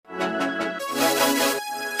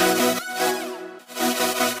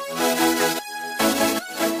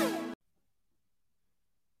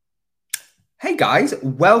guys,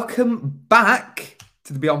 welcome back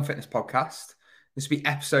to the Beyond Fitness podcast. This will be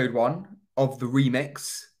episode 1 of the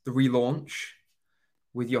remix, the relaunch,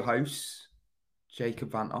 with your hosts, Jacob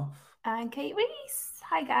Vantoff and Kate Reese.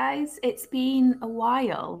 Hi guys, it's been a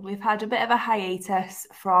while. We've had a bit of a hiatus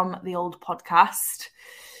from the old podcast,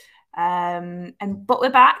 but we're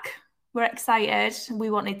back. We're excited. We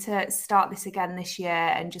wanted to start this again this year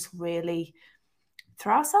and just really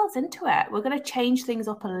throw ourselves into it. We're going to change things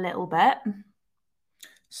up a little bit.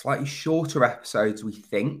 Slightly shorter episodes, we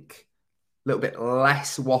think. A little bit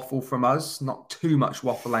less waffle from us. Not too much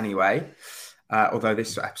waffle anyway. Although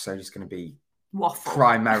this episode is going to be waffle.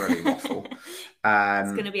 Primarily waffle.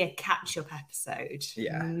 It's going to be a catch-up episode,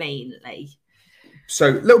 mainly.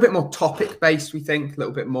 So a little bit more topic-based, we think. A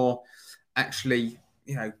little bit more actually,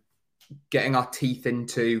 getting our teeth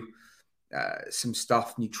into some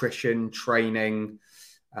stuff, nutrition, training,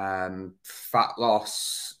 fat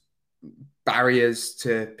loss, barriers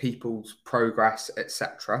to people's progress,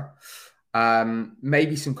 etc.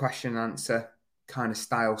 Maybe some question and answer kind of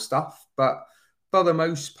style stuff, but for the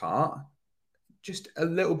most part, just a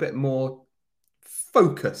little bit more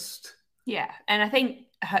focused. Yeah, and I think,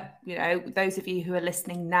 those of you who are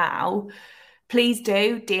listening now, please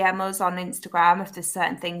do DM us on Instagram if there's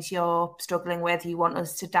certain things you're struggling with, you want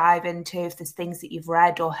us to dive into, if there's things that you've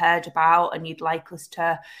read or heard about and you'd like us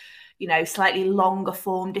to, slightly longer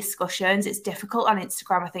form discussions. It's difficult on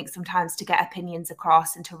Instagram, I think, sometimes to get opinions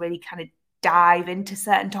across and to really kind of dive into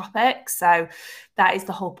certain topics. So that is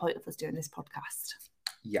the whole point of us doing this podcast.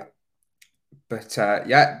 Yeah. But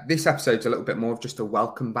this episode's a little bit more of just a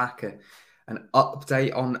welcome back, an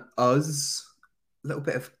update on us, a little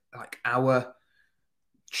bit of like our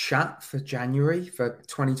chat for January for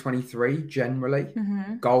 2023 generally,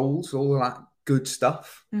 goals, all of that good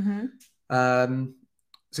stuff.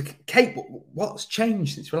 So Kate, what's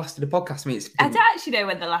changed since we last did a podcast? I don't actually know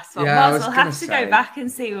when the last one was. We'll have to go back and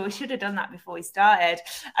see. We should have done that before we started.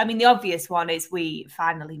 I mean, the obvious one is we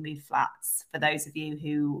finally moved flats. For those of you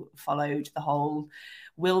who followed the whole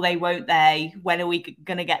will they, won't they, when are we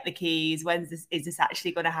going to get the keys, is this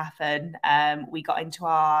actually going to happen? We got into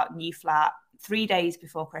our new flat 3 days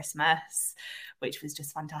before Christmas, which was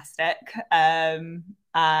just fantastic.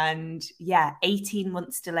 And 18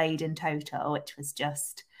 months delayed in total, which was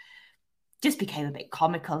just became a bit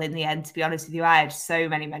comical in the end, to be honest with you. I had so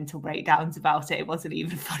many mental breakdowns about it. It wasn't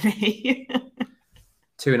even funny.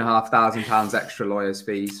 £2,500 extra lawyers'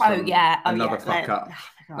 fees. Another fuck up.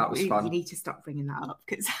 Oh, that was fun. You need to stop bringing that up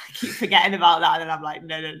because I keep forgetting about that, and I'm like,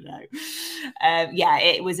 no.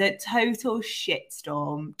 It was a total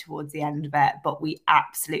shitstorm towards the end of it, but we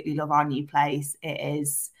absolutely love our new place. It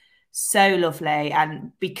is so lovely,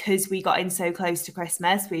 and because we got in so close to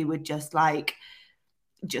Christmas, we were just on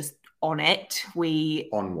it.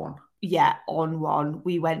 On one. Yeah, on one.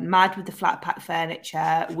 We went mad with the flat pack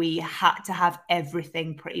furniture. We had to have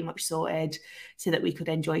everything pretty much sorted so that we could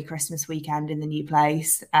enjoy Christmas weekend in the new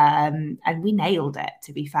place. And we nailed it,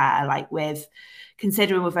 to be fair.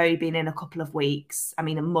 Considering we've only been in a couple of weeks, I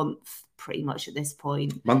mean, a month pretty much at this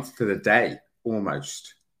point. Month to the day,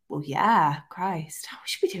 almost. Well, yeah, Christ. We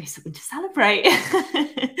should be doing something to celebrate.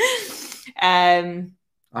 I'm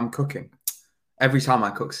cooking. Every time I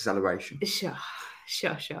cook's a celebration. Sure.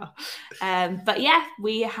 But yeah,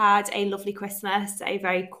 we had a lovely Christmas, a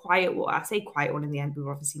very quiet one. I say quiet one in the end. We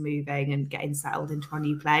were obviously moving and getting settled into our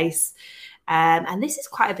new place. And this is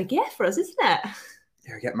quite a big year for us, isn't it?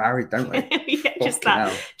 Yeah, we get married, don't we? just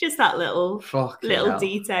that little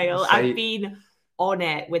detail. I've been on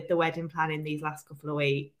it with the wedding planning these last couple of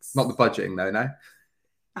weeks. Not the budgeting though, no?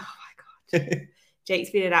 Oh my God.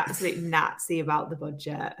 Jake's been an absolute Nazi about the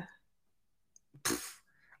budget.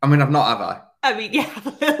 I mean, I've not, have I? I mean, yeah, a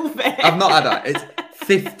little bit. I've not had that. It's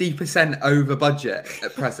 50% over budget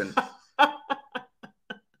at present.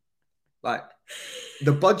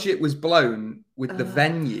 The budget was blown with the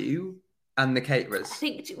venue and the caterers. I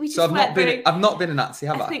think we just I've not been a Nazi,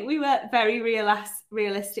 have I? I think we were very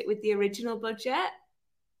realistic with the original budget.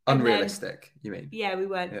 Unrealistic, you mean? Yeah, we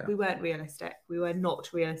weren't. Yeah. We weren't realistic. We were not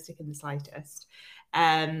realistic in the slightest.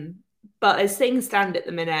 But as things stand at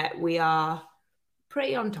the minute, we are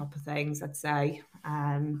pretty on top of things, I'd say.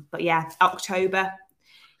 But yeah, October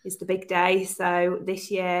is the big day. So this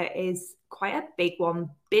year is quite a big one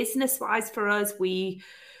business-wise for us. We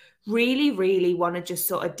really, really want to just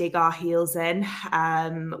sort of dig our heels in.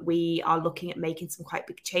 We are looking at making some quite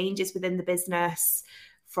big changes within the business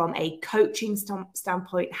from a coaching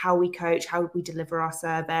standpoint, how we coach, how we deliver our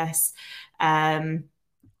service, and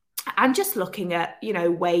just looking at,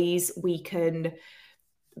 ways we can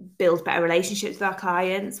build better relationships with our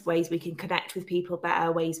clients, ways we can connect with people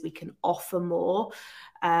better, ways we can offer more.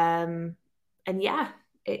 And yeah,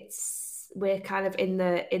 we're kind of in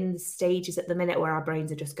the stages at the minute where our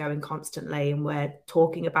brains are just going constantly, and we're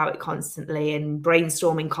talking about it constantly and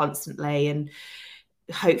brainstorming constantly, and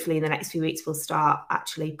hopefully in the next few weeks we'll start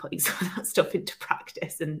actually putting some of that stuff into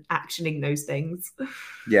practice and actioning those things.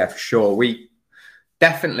 Yeah, for sure. We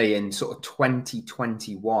definitely in sort of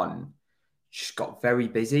 2021 just got very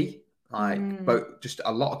busy, but just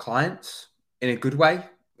a lot of clients in a good way.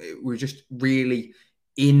 We're just really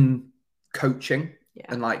in coaching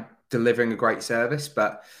and like delivering a great service,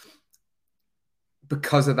 but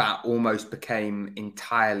because of that almost became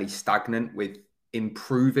entirely stagnant with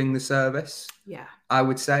improving the service. Yeah, I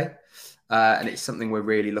would say. And it's something we're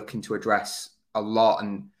really looking to address a lot,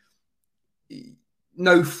 and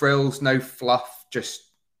no frills, no fluff, just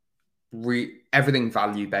everything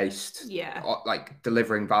value based. Yeah, like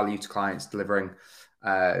delivering value to clients, delivering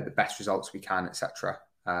the best results we can, etc.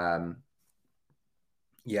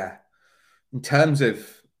 Yeah, in terms of,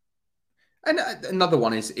 and another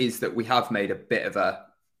one is that we have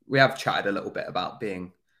chatted a little bit about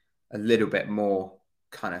being a little bit more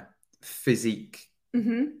kind of physique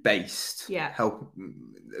based. Yeah, help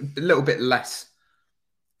a little bit less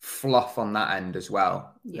fluff on that end as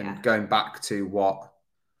well. Yeah, and going back to what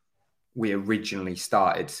we originally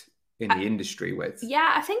started in the industry with.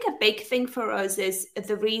 Yeah, I think a big thing for us is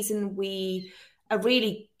the reason we are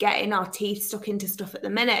really getting our teeth stuck into stuff at the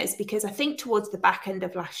minute is because I think towards the back end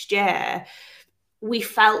of last year, we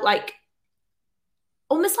felt like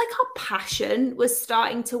almost like our passion was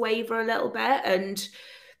starting to waver a little bit. And,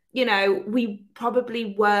 you know, we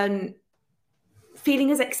probably weren't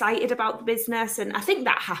feeling as excited about the business. And I think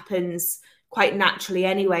that happens quite naturally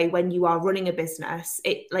anyway when you are running a business.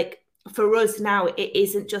 It like, for us now, it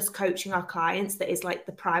isn't just coaching our clients that is like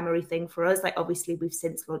the primary thing for us. Like, obviously, we've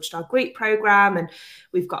since launched our group program and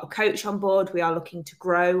we've got a coach on board. We are looking to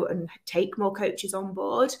grow and take more coaches on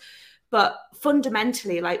board. But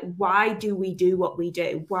fundamentally, like, why do we do what we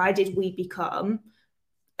do? Why did we become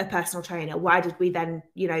a personal trainer? Why did we then,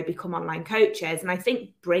 you know, become online coaches? And I think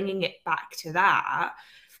bringing it back to that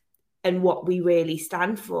and what we really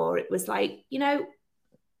stand for, it was like, you know,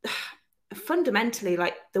 fundamentally,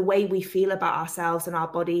 like the way we feel about ourselves and our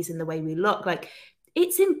bodies and the way we look, like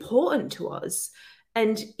it's important to us.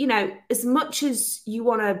 And, you know, as much as you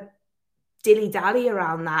want to dilly-dally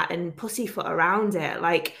around that and pussyfoot around it,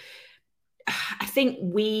 like I think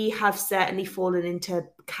we have certainly fallen into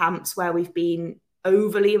camps where we've been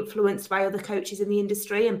overly influenced by other coaches in the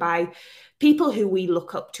industry and by people who we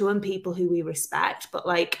look up to and people who we respect. But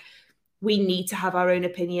like, we need to have our own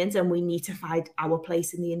opinions and we need to find our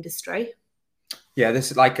place in the industry. Yeah,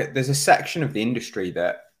 there's a section of the industry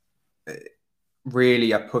that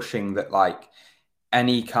really are pushing that, like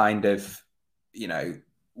any kind of, you know,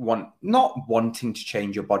 not wanting to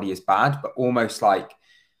change your body is bad, but almost like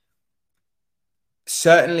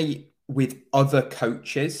certainly with other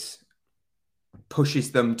coaches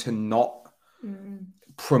pushes them to not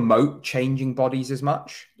promote changing bodies as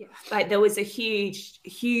much. Yeah, like there was a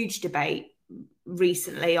huge debate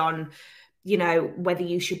recently on, you know, whether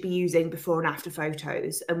you should be using before and after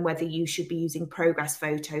photos and whether you should be using progress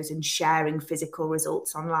photos and sharing physical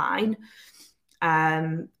results online.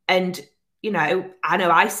 And, you know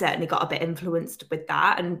I certainly got a bit influenced with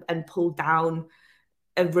that and pulled down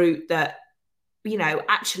a route that, you know,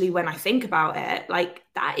 actually, when I think about it, like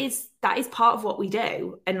that is part of what we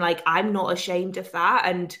do. And like, I'm not ashamed of that.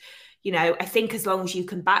 And, you know, I think as long as you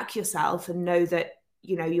can back yourself and know that,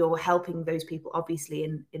 you know, you're helping those people, obviously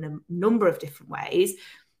in a number of different ways.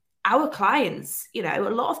 Our clients, you know, a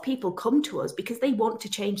lot of people come to us because they want to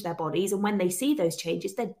change their bodies. And when they see those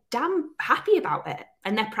changes, they're damn happy about it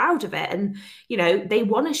and they're proud of it. And, you know, they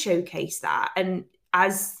want to showcase that. And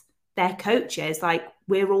as their coaches, like,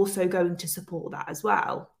 we're also going to support that as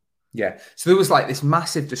well. Yeah. So there was like this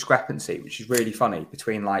massive discrepancy, which is really funny,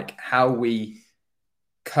 between like how we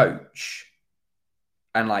coach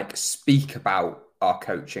and like speak about our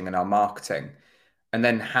coaching and our marketing, and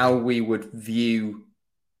then how we would view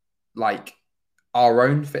like our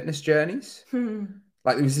own fitness journeys.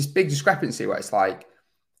 Like there was this big discrepancy where it's like,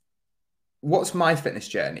 what's my fitness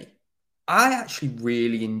journey? I actually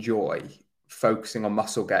really enjoy focusing on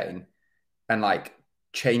muscle gain and like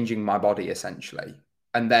changing my body essentially.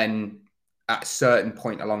 And then at a certain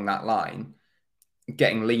point along that line,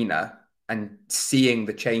 getting leaner and seeing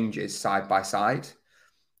the changes side by side.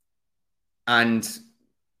 And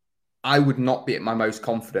I would not be at my most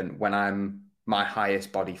confident when I'm my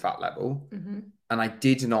highest body fat level. And I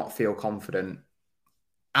did not feel confident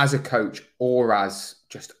as a coach or as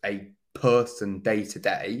just a person day to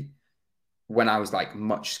day when I was like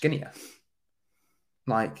much skinnier.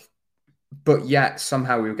 Like, but yet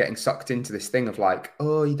somehow we were getting sucked into this thing of like,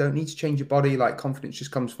 oh, you don't need to change your body. Like confidence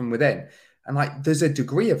just comes from within. And like, there's a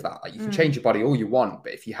degree of that. Like you can change your body all you want,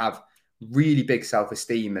 but if you have really big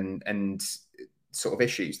self-esteem and sort of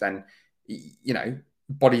issues, then, you know,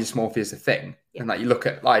 body dysmorphia is a thing. And like, you look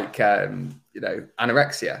at like, you know,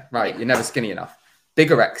 anorexia, right? You're never skinny enough.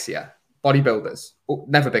 Bigorexia, bodybuilders,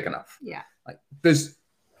 never big enough. Yeah. Like there's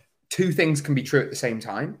two things can be true at the same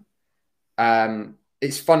time.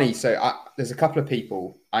 It's funny. So there's a couple of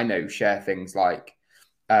people I know share things like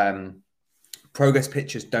progress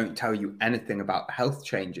pictures don't tell you anything about health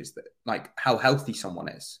changes, that like how healthy someone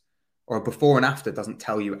is, or a before and after doesn't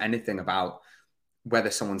tell you anything about whether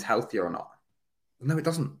someone's healthier or not. No, it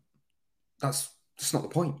doesn't. That's not the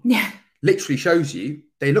point. Yeah. Literally shows you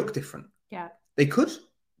they look different. Yeah. They could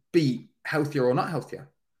be healthier or not healthier.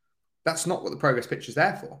 That's not what the progress picture is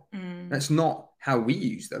there for. That's not how we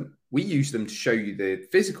use them. We use them to show you the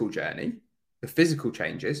physical journey, the physical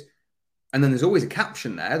changes. And then there's always a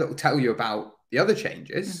caption there that will tell you about the other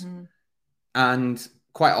changes. And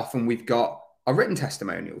quite often we've got our written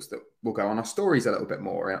testimonials that will go on our stories a little bit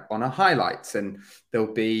more, on our highlights. And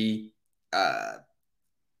there'll be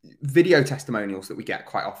video testimonials that we get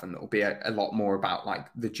quite often that will be a lot more about like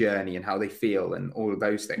the journey and how they feel and all of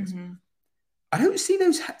those things. I don't see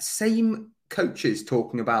those same coaches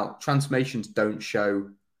talking about transformations don't show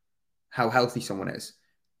how healthy someone is,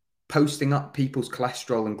 posting up people's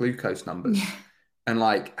cholesterol and glucose numbers and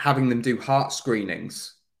like having them do heart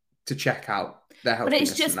screenings to check out their health. But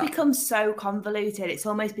it's just become so convoluted. It's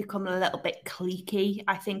almost become a little bit cliquey,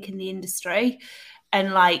 I think, in the industry.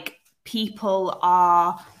 And like people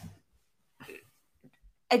are,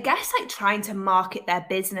 I guess, like trying to market their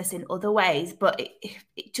business in other ways, but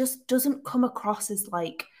it just doesn't come across as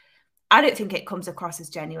like, I don't think it comes across as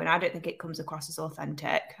genuine. I don't think it comes across as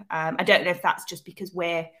authentic. I don't know if that's just because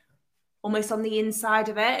we're almost on the inside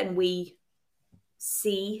of it and we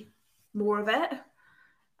see more of it.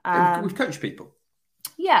 We've coached people.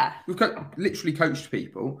 Yeah. We've literally coached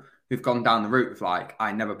people who've gone down the route of like,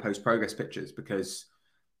 I never post progress pictures because,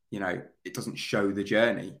 you know, it doesn't show the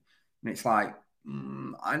journey. And it's like,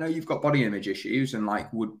 I know you've got body image issues and like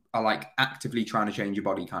are like actively trying to change your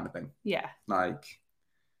body kind of thing. Yeah. Like,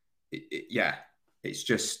 it's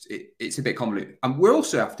just, it's a bit convoluted. And we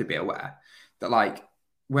also have to be aware that like,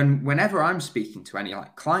 whenever I'm speaking to any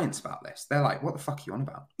like clients about this, they're like, what the fuck are you on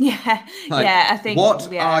about? Yeah. Like, I think.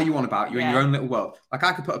 What are you on about? You're in your own little world. Like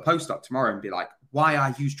I could put a post up tomorrow and be like, why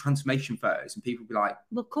I use transformation photos, and people be like,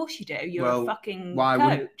 well, of course you do. You're a fucking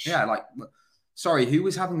coach. Like, sorry, who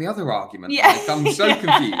was having the other argument? Yeah. Like, I'm so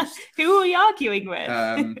confused. Who are we arguing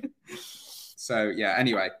with? So yeah,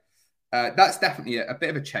 anyway, that's definitely a bit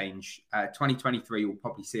of a change. 2023 will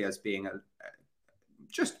probably see us being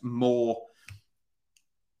just more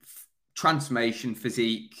transformation,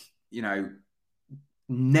 physique, you know,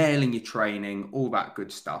 nailing your training, all that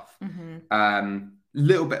good stuff.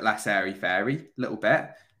 Little bit less airy-fairy, little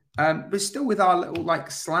bit, but still with our little like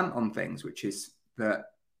slant on things, which is that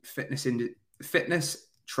fitness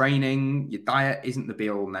training, your diet isn't the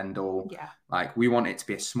be-all and end-all. Yeah. Like we want it to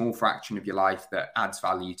be a small fraction of your life that adds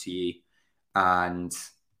value to you, and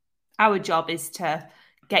our job is to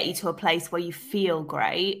get you to a place where you feel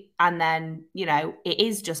great, and then, you know, it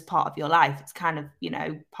is just part of your life. It's kind of, you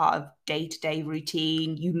know, part of day-to-day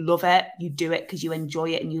routine. You love it, you do it because you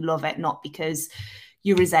enjoy it and you love it, not because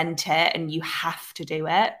you resent it and you have to do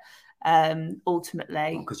it.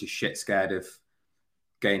 Ultimately, because you're shit scared of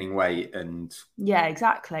gaining weight, and yeah,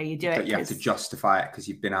 exactly, you do it, you have to justify it because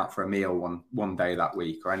you've been out for a meal one day that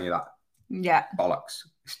week or any of that. Yeah, bollocks.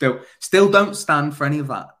 Still don't stand for any of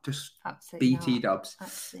that. Just absolutely BT not. dubs.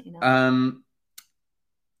 Absolutely not.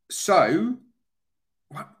 So,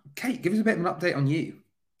 Kate, give us a bit of an update on you.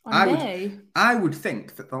 I would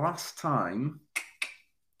think that the last time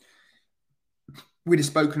we'd have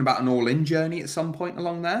spoken about an all-in journey at some point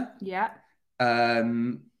along there. Yeah.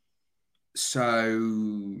 So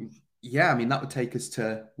yeah, I mean that would take us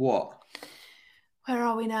to what? Where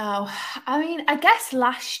are we now? I mean, I guess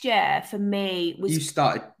last year for me was... You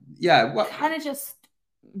started, yeah. What? Kind of just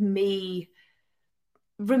me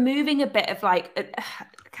removing a bit of like,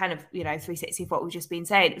 kind of, you know, 360 of what we've just been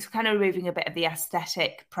saying. It was kind of removing a bit of the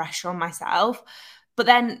aesthetic pressure on myself. But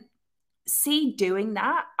then doing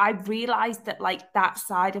that, I realised that like that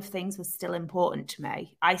side of things was still important to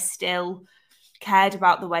me. I still cared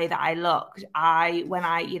about the way that I looked. When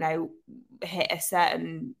I, you know, hit a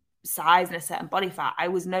certain size and a certain body fat, I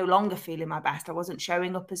was no longer feeling my best. I wasn't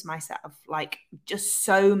showing up as myself, like just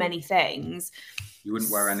so many things. You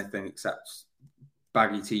wouldn't wear anything except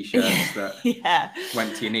baggy t-shirts that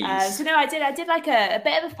went to your knees. So no, I did like a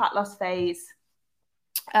bit of a fat loss phase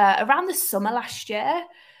around the summer last year.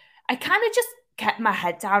 I kind of just kept my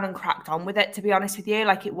head down and cracked on with it, to be honest with you.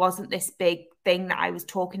 Like, it wasn't this big thing that I was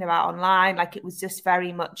talking about online. Like, it was just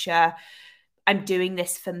very much I'm doing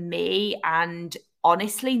this for me and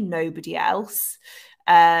honestly nobody else.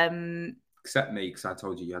 Except me, because I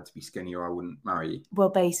told you had to be skinny or I wouldn't marry you. Well,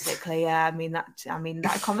 basically, yeah. I mean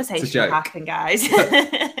that conversation happened, guys.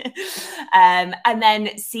 And then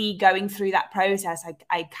going through that process,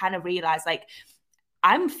 I kind of realized, like,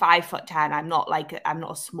 I'm 5'10". I'm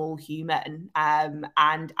not a small human. And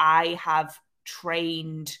I have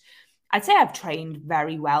trained, I'd say I've trained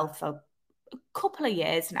very well for a couple of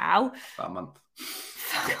years now. About a month.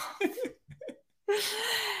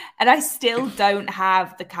 And I still don't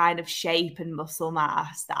have the kind of shape and muscle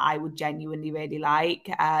mass that I would genuinely really like.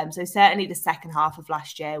 So certainly the second half of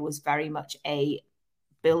last year was very much a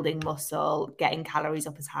building muscle, getting calories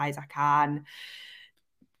up as high as I can,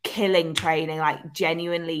 killing training. Like,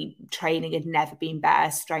 genuinely, training had never been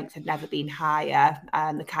better, strength had never been higher.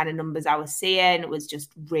 The kind of numbers I was seeing was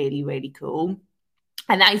just really, really cool.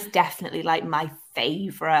 And that is definitely like my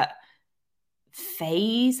favorite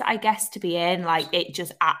phase, I guess, to be in. Like, it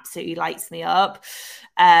just absolutely lights me up.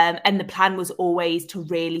 And the plan was always to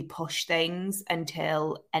really push things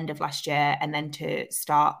until end of last year, and then to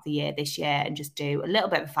start the year this year and just do a little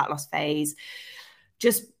bit of a fat loss phase,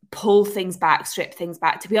 just pull things back, strip things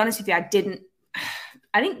back. To be honest with you, I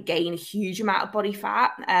didn't gain a huge amount of body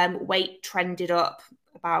fat. Weight trended up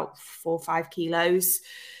about 4 or 5 kilos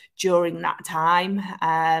during that time.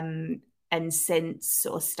 And since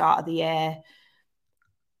sort of start of the year,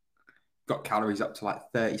 got calories up to like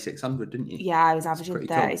 3,600, didn't you? Yeah, I was averaging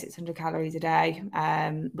 3,600 calories a day,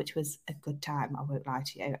 which was a good time. I won't lie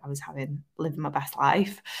to you. I was living my best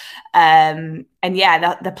life. And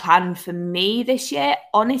yeah, the plan for me this year,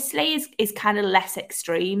 honestly, is kind of less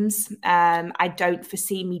extremes. I don't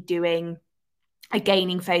foresee me doing a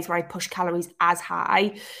gaining phase where I push calories as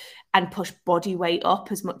high and push body weight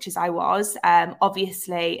up as much as I was.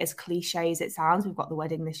 Obviously, as cliche as it sounds, we've got the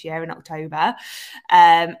wedding this year in October.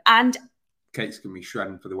 And Kate's going to be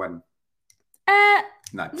shredding for the wedding.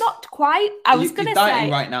 No. Not quite. I was going to say... You're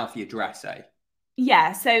dieting right now for your dress, eh?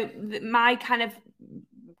 Yeah, so my kind of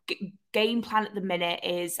game plan at the minute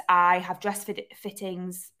is I have dress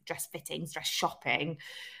shopping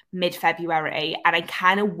mid-February, and I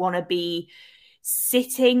kind of want to be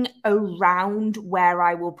sitting around where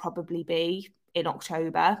I will probably be in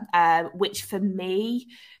October, which for me,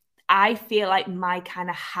 I feel like my kind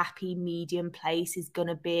of happy medium place is going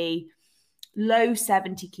to be low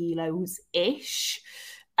 70 kilos-ish.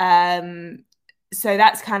 So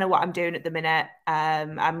that's kind of what I'm doing at the minute.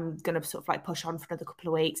 I'm going to sort of like push on for another couple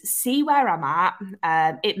of weeks, see where I'm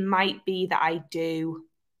at. It might be that I do...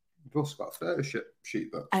 You've also got a photo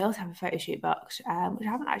shoot booked. I also have a photo shoot booked, which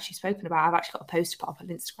I haven't actually spoken about. I've actually got a post to put up on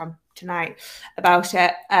Instagram tonight about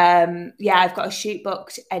it. Yeah, I've got a shoot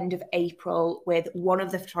booked end of April with one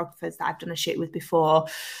of the photographers that I've done a shoot with before.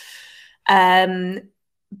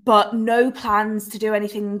 But no plans to do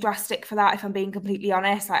anything drastic for that, if I'm being completely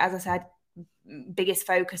honest. Like, as I said, biggest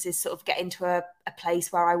focus is sort of getting to a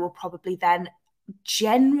place where I will probably then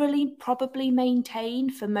generally probably maintain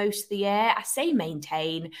for most of the year. I say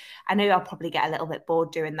maintain. I know I'll probably get a little bit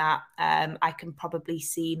bored doing that. I can probably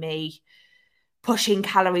see me pushing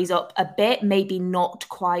calories up a bit, maybe not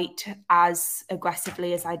quite as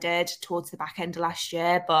aggressively as I did towards the back end of last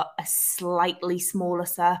year, but a slightly smaller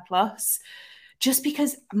surplus. Just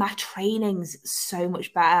because my training's so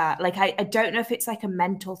much better. Like, I don't know if it's like a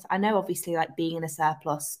mental... I know obviously like being in a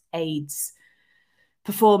surplus aids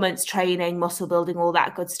performance training, muscle building, all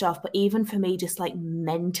that good stuff. But even for me, just like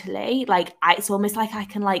mentally, like it's almost like I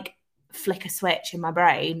can like flick a switch in my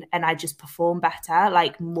brain and I just perform better,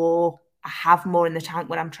 like more, I have more in the tank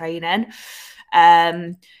when I'm training.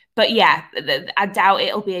 But yeah, I doubt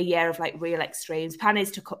it'll be a year of like real extremes. Plan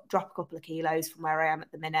is to drop a couple of kilos from where I am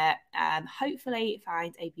at the minute. Hopefully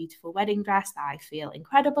find a beautiful wedding dress that I feel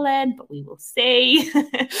incredible in, but we will see.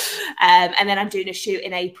 And then I'm doing a shoot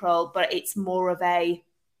in April, but it's more of a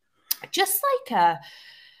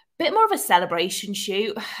bit more of a celebration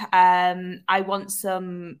shoot. I want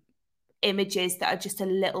some images that are just a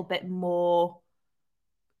little bit more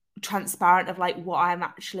transparent of like what I'm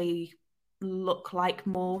actually look like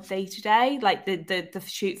more day to day. Like the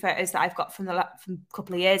shoot photos that I've got from a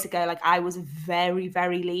couple of years ago, like I was very,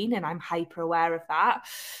 very lean, and I'm hyper aware of that.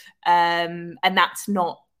 And that's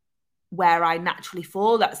not where I naturally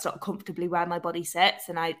fall. That's not comfortably where my body sits.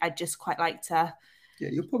 And I just quite like to... Yeah,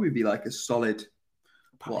 you'll probably be like a solid...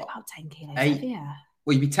 Probably about 10 kilos 8, heavier.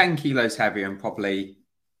 Well, you'd be 10 kilos heavier and probably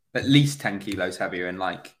at least 10 kilos heavier and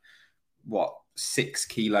like, 6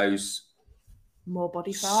 kilos... More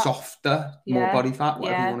body fat. Softer, more body fat,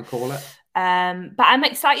 whatever you want to call it. But I'm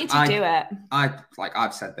excited to do it.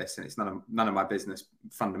 I've said this, and it's none of my business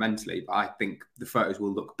fundamentally, but I think the photos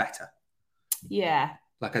will look better. Yeah.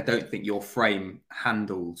 Like, I don't think your frame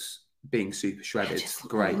handles being super shredded. Just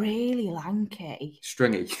great. Really lanky.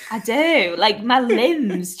 Stringy. I do. Like, my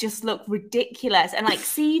limbs just look ridiculous. And like,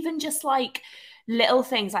 see, even just like little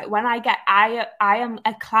things, like when I am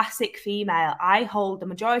a classic female. I hold the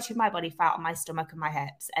majority of my body fat on my stomach and my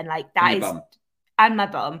hips. And like that is... And my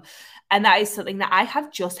bum. And that is something that I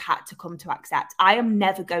have just had to come to accept. I am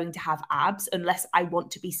never going to have abs unless I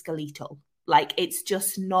want to be skeletal. Like, it's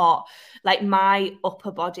just not... Like, my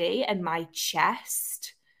upper body and my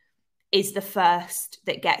chest is the first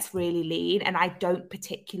that gets really lean, and I don't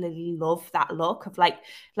particularly love that look of like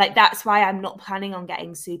that's why I'm not planning on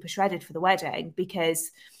getting super shredded for the wedding,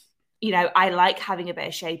 because, you know, I like having a bit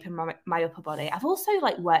of shape in my upper body. I've also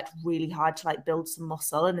like worked really hard to like build some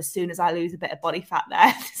muscle, and as soon as I lose a bit of body fat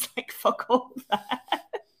there, it's like fuck all there.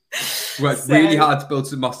 Worked really hard to build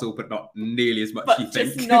some muscle, but not nearly as much as you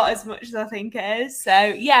think. Just not as much as I think it is. So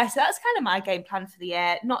yeah, so that's kind of my game plan for the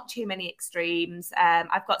year. Not too many extremes.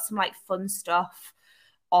 I've got some like fun stuff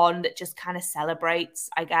on that just kind of celebrates,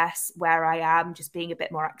 I guess, where I am, just being a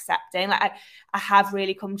bit more accepting. Like I have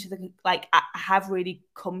really come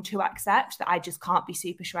to accept that I just can't be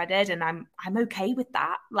super shredded, and I'm okay with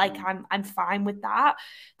that. Like I'm fine with that.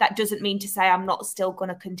 That doesn't mean to say I'm not still going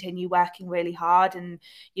to continue working really hard and,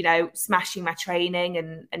 you know, smashing my training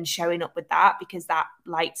and showing up with that, because that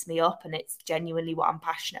lights me up and it's genuinely what I'm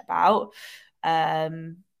passionate about. Yeah,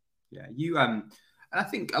 you and I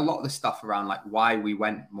think a lot of the stuff around like why we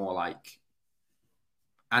went more like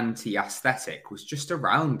anti-aesthetic was just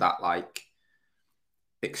around that like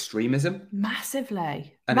extremism.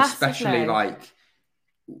 Massively. And especially like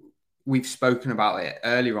we've spoken about it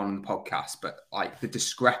earlier on in the podcast, but like the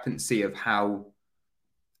discrepancy of how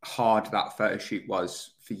hard that photo shoot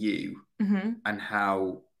was for you and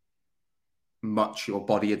how much your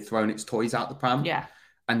body had thrown its toys out the pram. Yeah.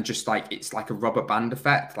 And just like, it's like a rubber band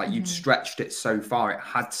effect. Like you'd stretched it so far, it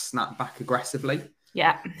had snapped back aggressively.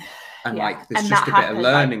 Yeah. And like, there's just a bit of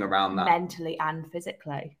learning around that. Mentally and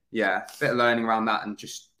physically. Yeah. A bit of learning around that. And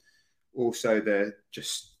just also a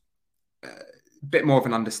bit more of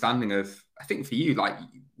an understanding of, I think for you, like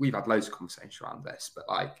we've had loads of conversations around this, but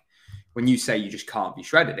like when you say you just can't be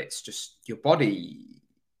shredded, it's just your body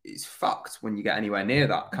is fucked when you get anywhere near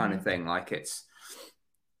that kind of thing. Like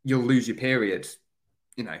you'll lose your period,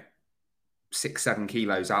 you know, 6-7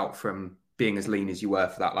 kilos out from being as lean as you were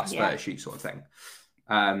for that last photo shoot sort of thing.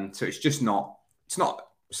 So it's not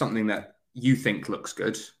something that you think looks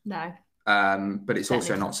good. No. But it's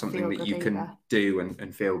also not something that you can do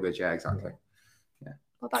and feel good. Yeah, exactly. Yeah.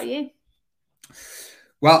 What about you?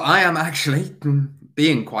 Well, I am actually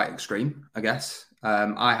being quite extreme, I guess.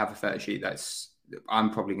 I have a photo shoot I'm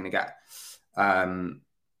probably going to get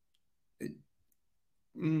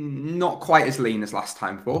not quite as lean as last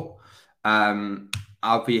time for.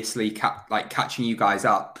 Obviously, catching you guys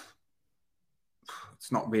up,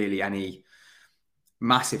 it's not really any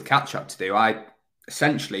massive catch up to do. I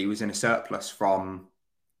essentially was in a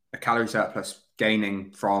calorie surplus,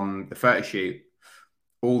 gaining from the photo shoot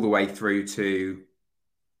all the way through to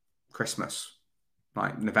Christmas,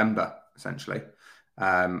 like November, essentially.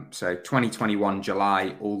 So 2021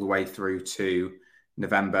 July all the way through to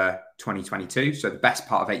November 2022. So the best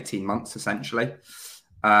part of 18 months, essentially.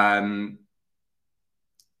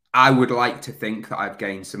 I would like to think that I've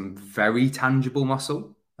gained some very tangible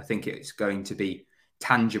muscle. I think it's going to be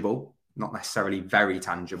tangible, not necessarily very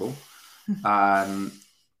tangible.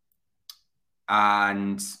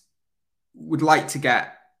 And would like to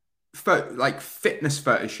get fitness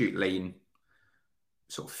photo shoot lean,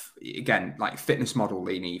 sort of, again, like fitness model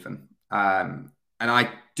lean even. And I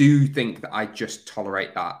do think that I just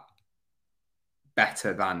tolerate that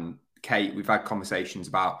better than Kate. We've had conversations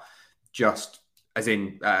about just as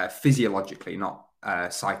in physiologically, not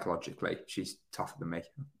psychologically. She's tougher than me,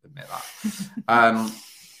 I'll admit that.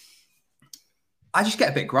 I just get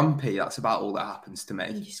a bit grumpy. That's about all that happens to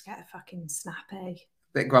me. You just get a fucking snappy.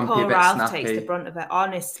 Bit grumpy, poor a bit Ralph snappy. Takes the brunt of it.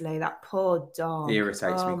 Honestly, that poor dog. He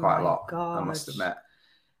irritates me quite a lot. God. I must admit.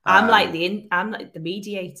 I'm like the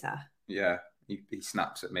mediator. Yeah, he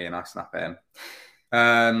snaps at me and I snap at him.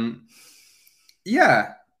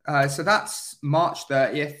 So that's March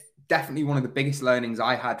 30th. definitely one of the biggest learnings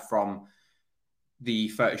I had from the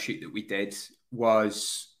photo shoot that we did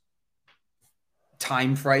was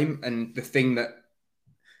time frame. And the thing that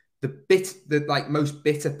the like most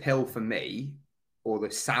bitter pill for me, or the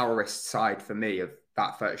sourest side for me of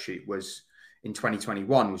that photo shoot, was in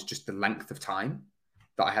 2021 was just the length of time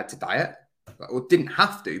that I had to diet, or didn't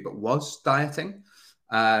have to, but was dieting.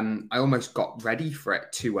 I almost got ready for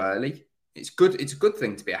it too early. It's good. It's a good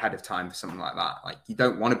thing to be ahead of time for something like that. Like, you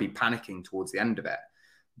don't want to be panicking towards the end of it,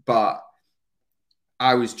 but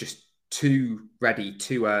I was just too ready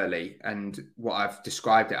too early. And what I've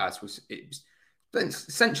described it as was, it was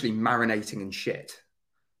essentially marinating in shit,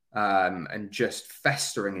 and just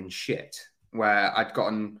festering in shit, where I'd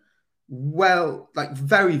gotten like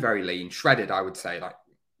very, very lean, shredded, I would say, like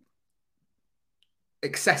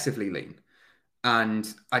excessively lean.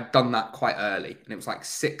 And I'd done that quite early. And it was like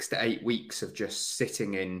 6 to 8 weeks of just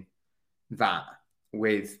sitting in that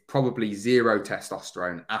with probably zero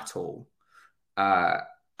testosterone at all.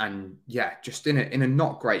 And yeah, just in a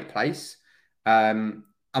not great place. I'm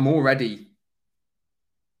already,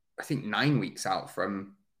 I think, 9 weeks out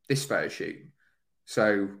from this photo shoot.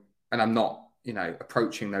 So, and I'm not,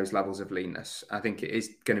 approaching those levels of leanness. I think it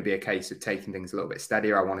is going to be a case of taking things a little bit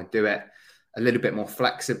steadier. I want to do it a little bit more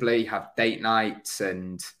flexibly, have date nights,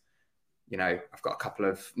 and, I've got a couple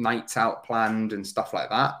of nights out planned and stuff like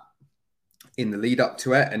that in the lead up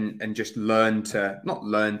to it, and just not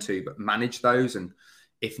learn to, but manage those. And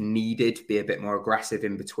if needed, be a bit more aggressive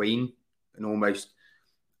in between, and almost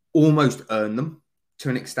earn them to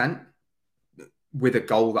an extent, with a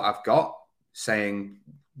goal that I've got, saying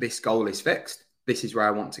this goal is fixed. This is where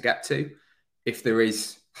I want to get to. If there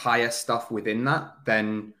is higher stuff within that,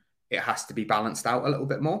 then it has to be balanced out a little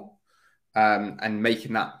bit more, and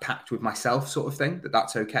making that pact with myself sort of thing,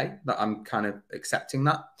 that's okay, that I'm kind of accepting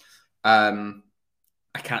that.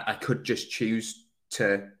 I could just choose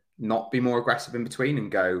to not be more aggressive in between and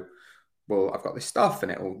go, well, I've got this stuff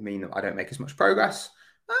and it will mean that I don't make as much progress.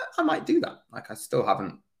 I might do that. Like, I still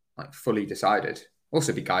haven't fully decided.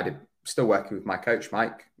 Also be guided, still working with my coach,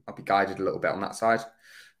 Mike. I'll be guided a little bit on that side.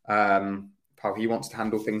 How he wants to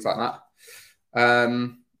handle things like that.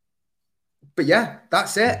 But yeah,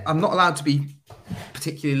 that's it. I'm not allowed to be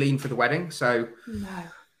particularly lean for the wedding. So no.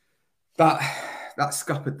 that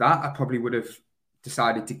scuppered that. I probably would have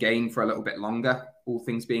decided to gain for a little bit longer, all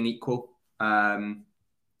things being equal, and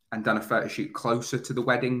done a photo shoot closer to the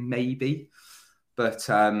wedding, maybe. But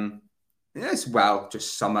as well,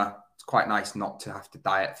 just summer. It's quite nice not to have to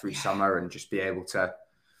diet through summer and just be able to.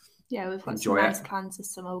 Yeah, we've got some nice plans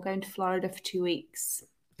this summer. We're going to Florida for 2 weeks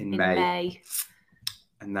in May.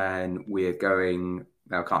 And then we're going.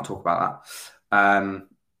 No, I can't talk about that.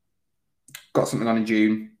 Got something on in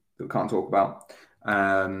June that we can't talk about.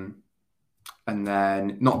 And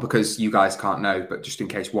then, not because you guys can't know, but just in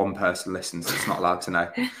case one person listens that's not allowed to know.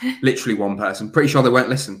 Literally one person. Pretty sure they won't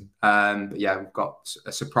listen. But yeah, we've got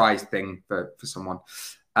a surprise thing for someone.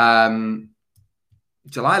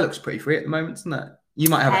 July looks pretty free at the moment, doesn't it? You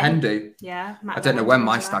might have a hen do. Yeah. I don't know when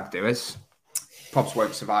my stag do is. Pops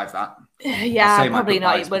won't survive that. Yeah, probably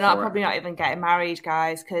not. We're probably not even getting married,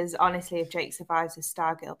 guys, because honestly, if Jake survives his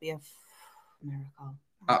stag, it'll be a miracle.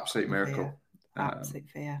 Absolute miracle. Absolute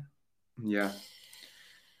fear. Yeah.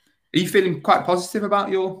 Are you feeling quite positive about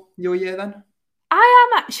your year then? I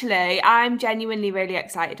am actually. I'm genuinely really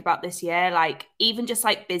excited about this year. Like, even just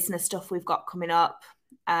like business stuff we've got coming up.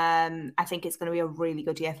 I think it's going to be a really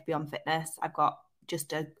good year for Beyond Fitness. I've got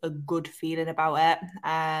just a good feeling about it.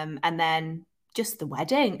 And then just the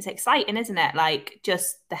wedding. It's exciting, isn't it? Like,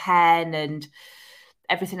 just the hen and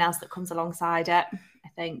everything else that comes alongside it, I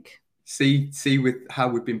think. See with how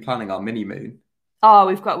we've been planning our mini moon. Oh,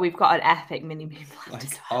 we've got an epic mini moon planned.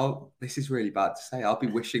 Like, oh, this is really bad to say. I'll be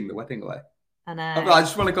wishing the wedding away. I know. I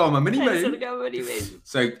just want to go on my mini moon. I just want to go on my mini moon.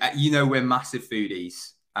 So, we're massive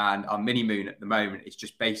foodies, and our mini moon at the moment is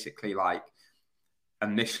just basically like a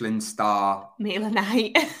Michelin star meal a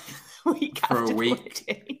night for a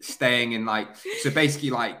week, staying in so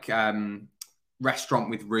basically restaurant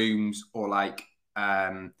with rooms, or like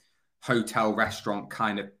hotel restaurant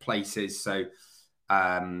kind of places. So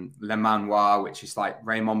Le Manoir, which is like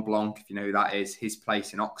Raymond Blanc, if you know who that is, his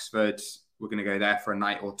place in Oxford. We're going to go there for a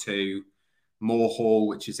night or two. Moore Hall,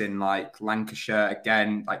 which is in like Lancashire,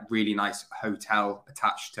 again, like really nice hotel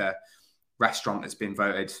attached to restaurant that's been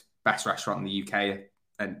voted best restaurant in the UK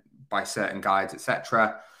and by certain guides,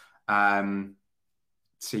 etc.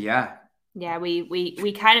 So yeah. Yeah,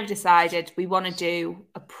 we kind of decided we want to do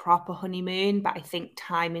a proper honeymoon, but I think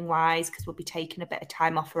timing wise, because we'll be taking a bit of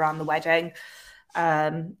time off around the wedding,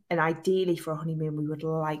 And ideally for a honeymoon, we would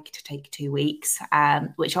like to take 2 weeks,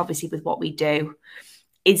 which obviously with what we do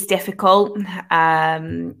is difficult.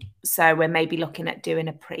 So we're maybe looking at doing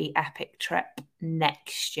a pretty epic trip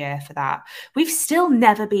next year for that. We've still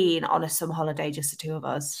never been on a summer holiday, just the two of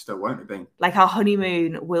us. Still won't have been. Like our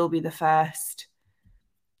honeymoon will be the first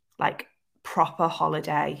like proper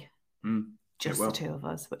holiday, just the two of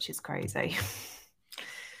us, which is crazy.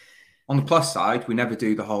 On the plus side, we never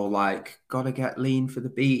do the whole like gotta get lean for the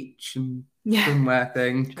beach and swimwear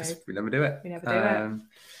thing because we never do it. We never do it.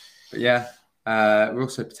 But yeah, we're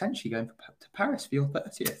also potentially going to Paris for your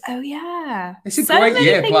 30th. Oh yeah, it's a great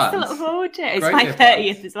year planned. To look forward to. It's my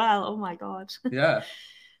 30th as well. Oh my god. Yeah,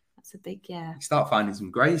 that's a big year. You start finding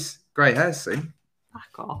some grey hairs soon.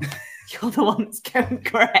 Back off. You're the one that's going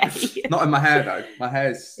grey. Not in my hair though. My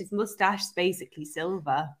hair's. His moustache's basically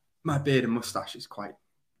silver. My beard and moustache is quite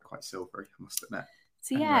silvery, I must admit.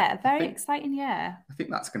 So yeah, a very exciting year. I think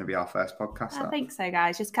that's going to be our first podcast. I think so,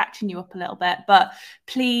 guys. Just catching you up a little bit. But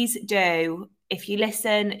please do, if you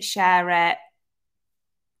listen, share it,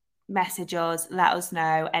 message us, let us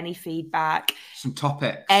know any feedback. Some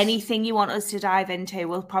topics. Anything you want us to dive into.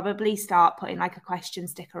 We'll probably start putting like a question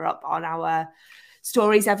sticker up on our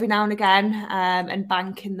stories every now and again and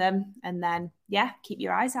banking them. And then, keep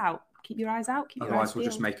your eyes out. Otherwise, we'll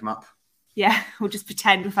just make them up. Yeah, we'll just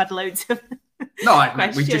pretend we've had loads of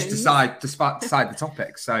we just decide the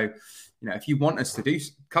topic. So, if you want us to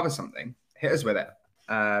cover something, hit us with it.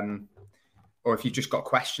 Or if you've just got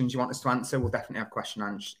questions you want us to answer, we'll definitely have question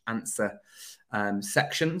and answer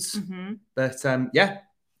sections. Mm-hmm. But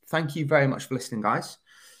thank you very much for listening, guys.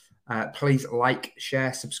 Please like,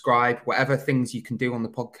 share, subscribe, whatever things you can do on the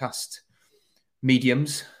podcast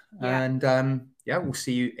mediums. Yeah. And we'll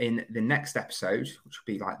see you in the next episode, which will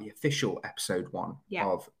be like the official episode 1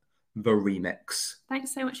 of The Remix.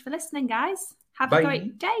 Thanks so much for listening, guys. Have a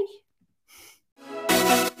great day.